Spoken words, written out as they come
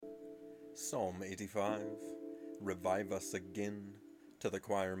Psalm 85. Revive us again. To the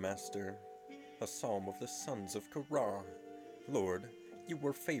choir master, a psalm of the sons of Korah. Lord, you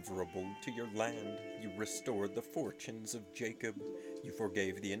were favorable to your land. You restored the fortunes of Jacob. You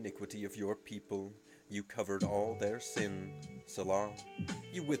forgave the iniquity of your people. You covered all their sin. Selah.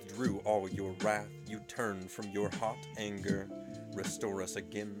 You withdrew all your wrath. You turned from your hot anger. Restore us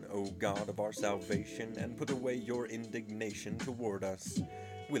again, O God of our salvation, and put away your indignation toward us.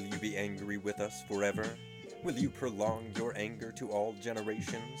 Will you be angry with us forever? Will you prolong your anger to all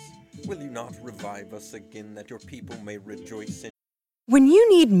generations? Will you not revive us again, that your people may rejoice in? When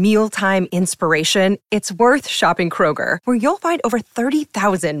you need mealtime inspiration, it's worth shopping Kroger, where you'll find over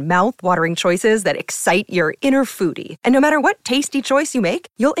 30,000 mouth-watering choices that excite your inner foodie. And no matter what tasty choice you make,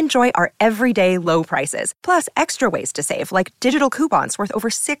 you'll enjoy our everyday low prices, plus extra ways to save, like digital coupons worth over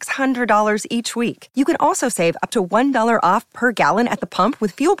 $600 each week. You can also save up to $1 off per gallon at the pump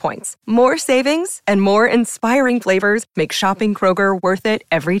with fuel points. More savings and more inspiring flavors make shopping Kroger worth it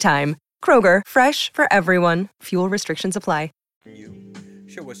every time. Kroger, fresh for everyone. Fuel restrictions apply. You.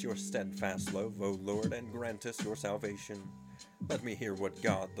 Show us your steadfast love, O Lord, and grant us your salvation. Let me hear what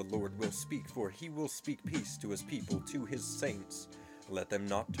God the Lord will speak, for he will speak peace to his people, to his saints. Let them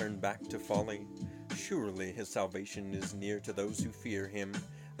not turn back to folly. Surely his salvation is near to those who fear him,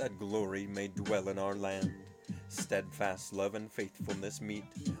 that glory may dwell in our land. Steadfast love and faithfulness meet,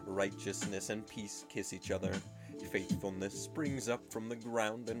 righteousness and peace kiss each other. Faithfulness springs up from the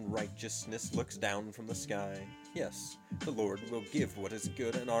ground, and righteousness looks down from the sky. Yes, the Lord will give what is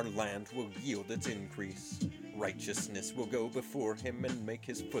good, and our land will yield its increase. Righteousness will go before him and make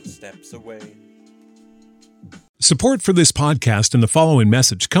his footsteps a way. Support for this podcast and the following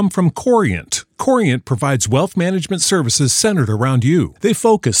message come from Corient. Corient provides wealth management services centered around you. They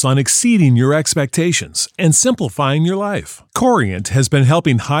focus on exceeding your expectations and simplifying your life. Corient has been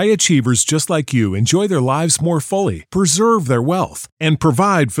helping high achievers just like you enjoy their lives more fully, preserve their wealth, and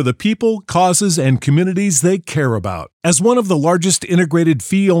provide for the people, causes, and communities they care about. As one of the largest integrated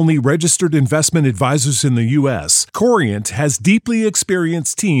fee-only registered investment advisors in the U.S., Corient has deeply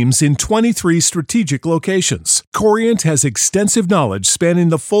experienced teams in 23 strategic locations. Corient has extensive knowledge spanning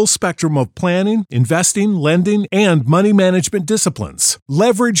the full spectrum of planning, investing, lending, and money management disciplines.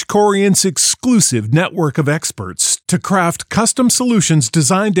 Leverage Corient's exclusive network of experts to craft custom solutions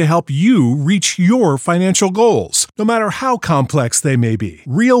designed to help you reach your financial goals, no matter how complex they may be.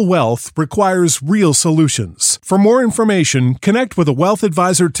 Real wealth requires real solutions. For more information, connect with a wealth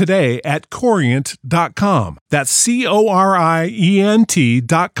advisor today at Corient.com. That's Corient.com.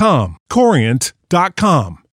 Corient.com.